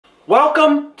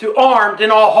Welcome to Armed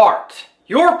in All Heart,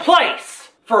 your place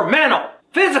for mental,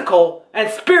 physical, and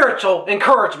spiritual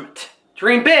encouragement.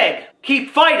 Dream big,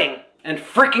 keep fighting, and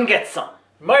freaking get some.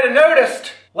 You might have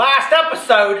noticed last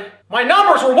episode, my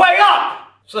numbers were way up.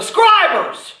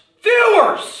 Subscribers,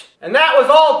 viewers, and that was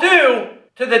all due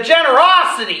to the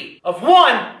generosity of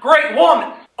one great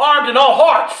woman, Armed in All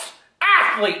Hearts,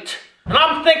 athlete. And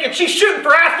I'm thinking she's shooting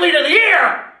for Athlete of the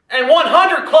Year. And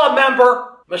 100 Club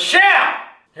member, Michelle.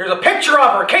 Here's a picture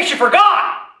of her in case you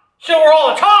forgot. Show her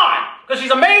all the time because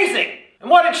she's amazing. And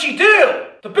what did she do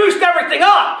to boost everything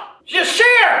up? She just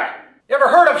shared. You ever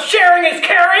heard of sharing is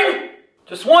caring?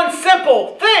 Just one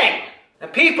simple thing.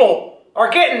 And people are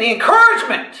getting the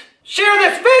encouragement. Share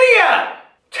this video.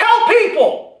 Tell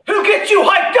people who gets you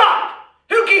hyped up.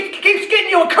 Who keeps getting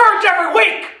you encouraged every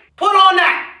week. Put on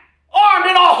that Armed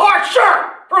in All Heart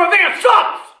shirt from Advanced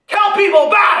Subs. Tell people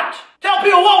about it. Tell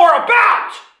people what we're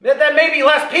about. That maybe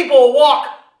less people will walk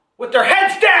with their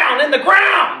heads down in the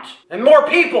ground. And more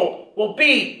people will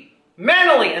be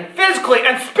mentally and physically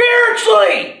and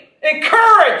spiritually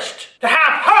encouraged to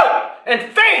have hope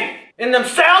and faith in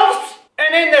themselves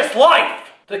and in this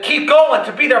life. To keep going,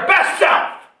 to be their best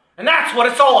self. And that's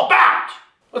what it's all about.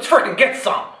 Let's freaking get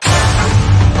some.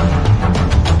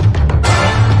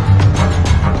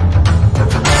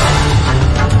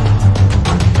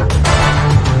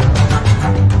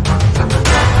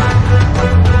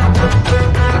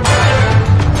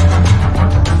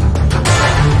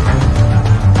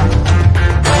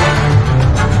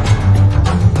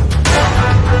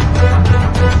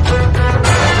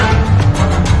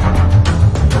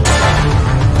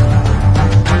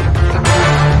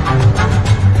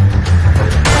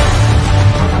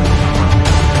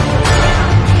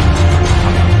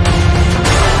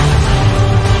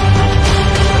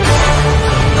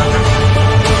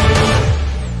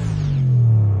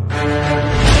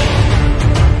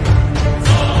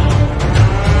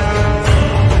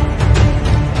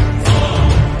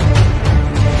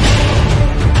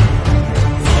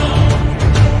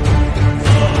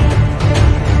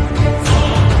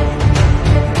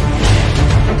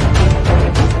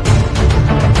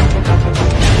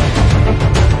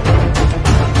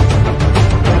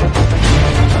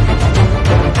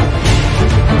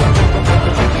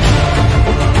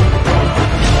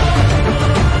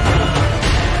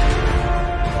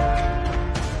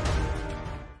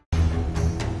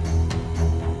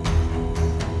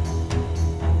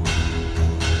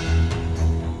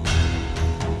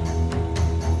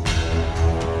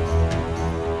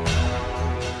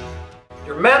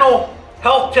 Mental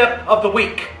health tip of the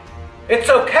week. It's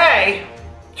okay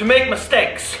to make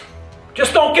mistakes.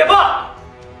 Just don't give up.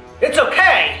 It's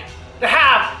okay to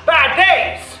have bad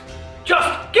days.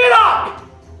 Just get up.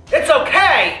 It's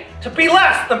okay to be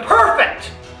less than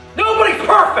perfect. Nobody's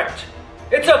perfect.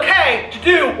 It's okay to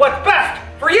do what's best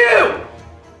for you.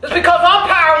 Just because I'm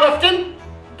powerlifting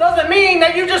doesn't mean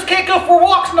that you just can't go for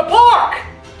walks in the park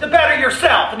to better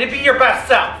yourself and to be your best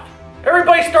self.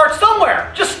 Everybody starts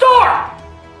somewhere. Just start.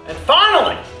 And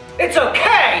finally, it's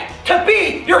okay to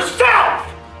be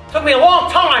yourself. It took me a long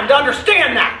time to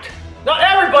understand that. Not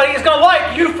everybody is going to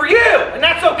like you for you, and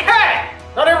that's okay.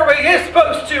 Not everybody is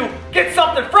supposed to get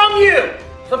something from you.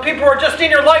 Some people are just in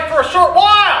your life for a short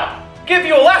while, give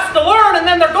you a lesson to learn, and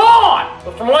then they're gone.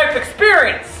 But from life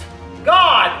experience,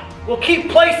 God will keep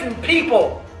placing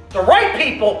people, the right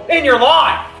people, in your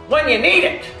life when you need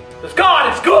it. Because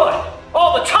God is good.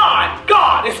 All the time,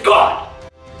 God is good.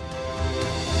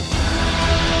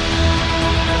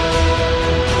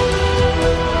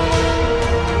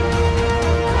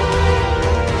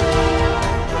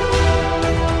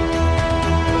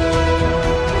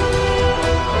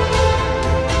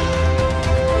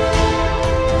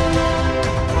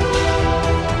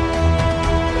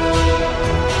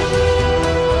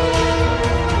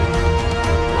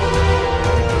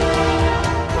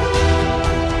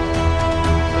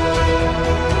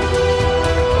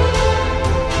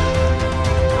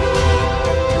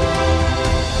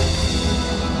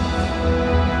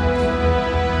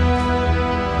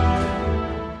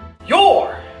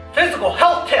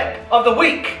 Of the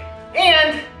week,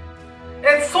 and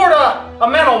it's sort of a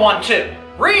mental one too.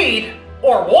 Read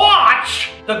or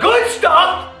watch the good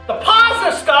stuff, the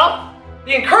positive stuff,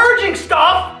 the encouraging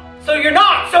stuff, so you're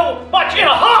not so much in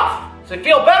a huff, so you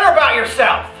feel better about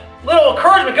yourself. Little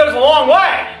encouragement goes a long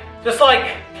way. Just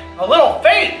like a little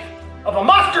faith of a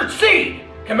mustard seed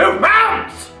can move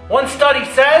mountains. One study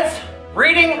says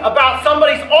reading about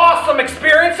somebody's awesome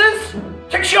experiences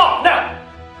ticks you off. No.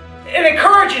 It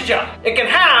encourages you. It can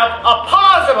have a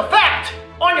positive effect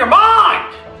on your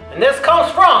mind. And this comes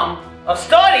from a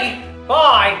study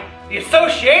by the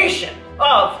association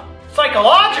of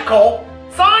psychological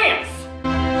science.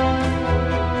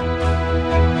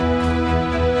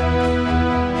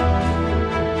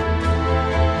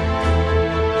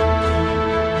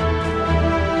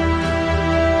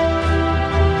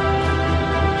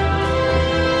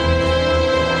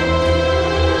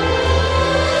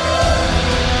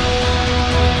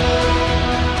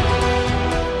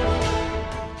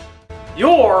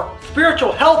 Your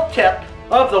spiritual health tip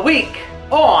of the week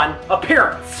on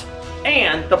appearance.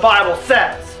 And the Bible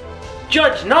says,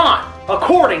 judge not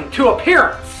according to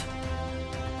appearance,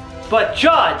 but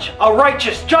judge a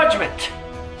righteous judgment.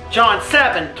 John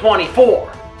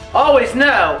 7:24. Always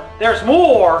know there's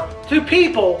more to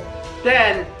people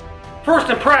than first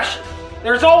impression.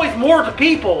 There's always more to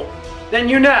people than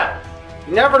you know.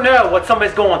 You never know what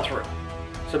somebody's going through.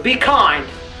 So be kind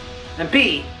and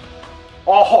be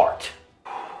all heart.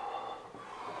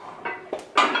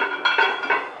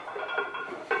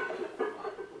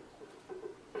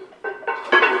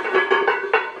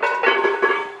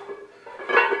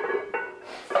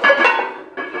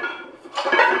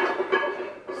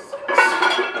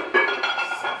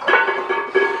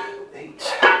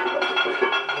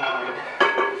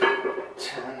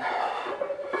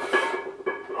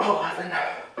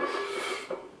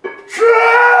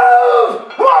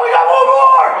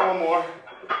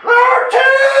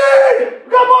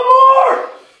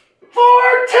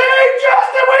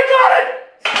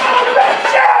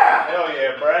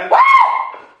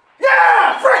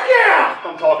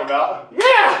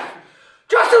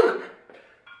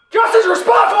 Justin's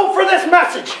responsible for this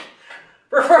message.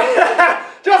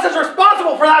 Justin's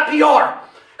responsible for that PR.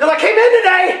 Because I came in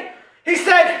today, he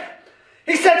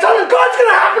said something good's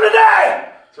gonna happen today.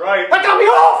 That's right. That got me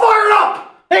all fired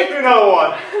up. Make another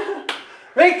one.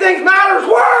 Make things matters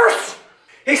worse.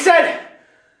 He said,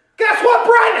 guess what,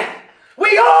 Brent?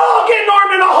 We all getting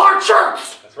armed in our heart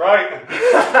shirts. That's right.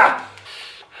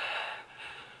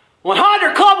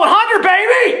 100 Club 100,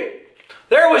 baby.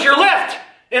 There was your lift.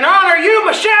 In honor of you,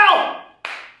 Michelle.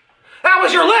 That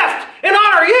was your lift. In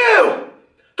honor of you,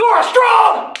 Dora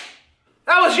Strong.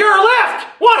 That was your lift.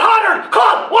 100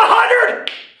 Club 100.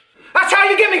 That's how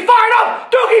you get me fired up.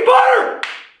 Doogie Butter.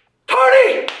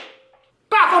 Tony.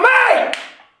 Baphomet.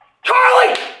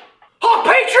 Charlie. Hawk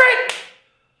Patriot.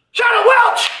 Shadow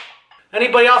Welch.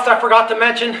 Anybody else I forgot to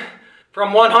mention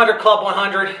from 100 Club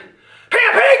 100?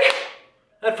 Pam Pink.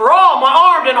 And for all my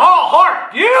armed and all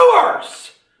heart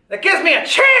viewers, that gives me a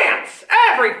chance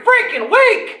every freaking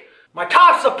week. My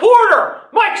top supporter,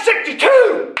 Mike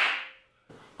 62.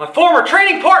 My former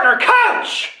training partner and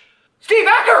coach, Steve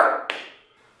Ecker.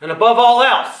 And above all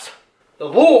else, the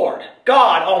Lord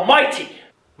God Almighty,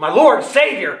 my Lord and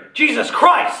Savior, Jesus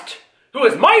Christ, who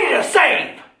is mighty to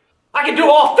save. I can do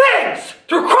all things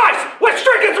through Christ, which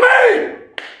strengthens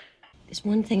me. There's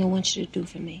one thing I want you to do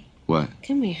for me. What?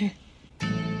 Come here.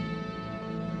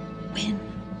 Win.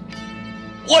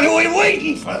 What are we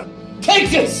waiting for? Take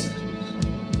this!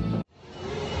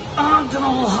 Armed and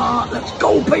all heart, let's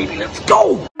go, baby, let's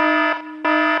go!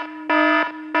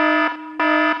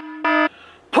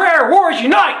 Prayer Wars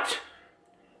Unite!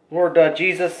 Lord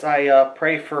Jesus, I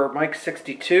pray for Mike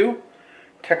 62,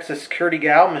 Texas Security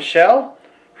Gal Michelle,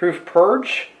 Proof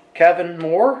Purge, Kevin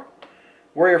Moore,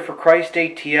 Warrior for Christ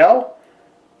ATL,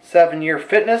 7-Year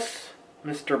Fitness,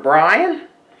 Mr. Brian,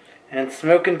 and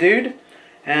Smoking Dude,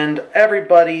 and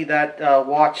everybody that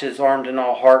watches Armed and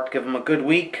All Heart. Give them a good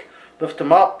week, lift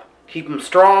them up, keep them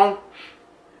strong,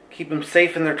 keep them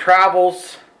safe in their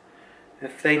travels.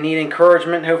 If they need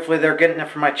encouragement, hopefully they're getting it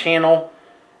from my channel.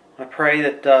 I pray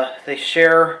that they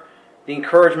share the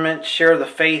encouragement, share the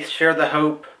faith, share the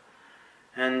hope,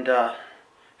 and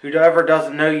whoever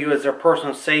doesn't know you as their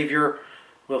personal Savior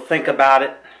will think about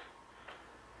it.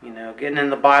 You know, getting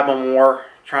in the Bible more,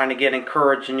 trying to get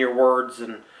encouraged in your words,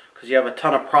 and because you have a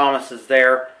ton of promises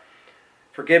there.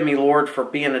 Forgive me, Lord, for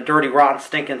being a dirty, rotten,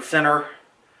 stinking sinner,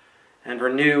 and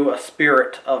renew a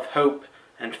spirit of hope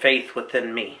and faith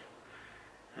within me.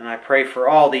 And I pray for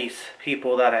all these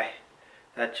people that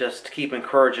just keep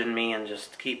encouraging me and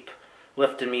just keep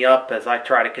lifting me up as I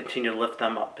try to continue to lift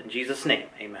them up. In Jesus' name,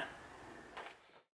 amen.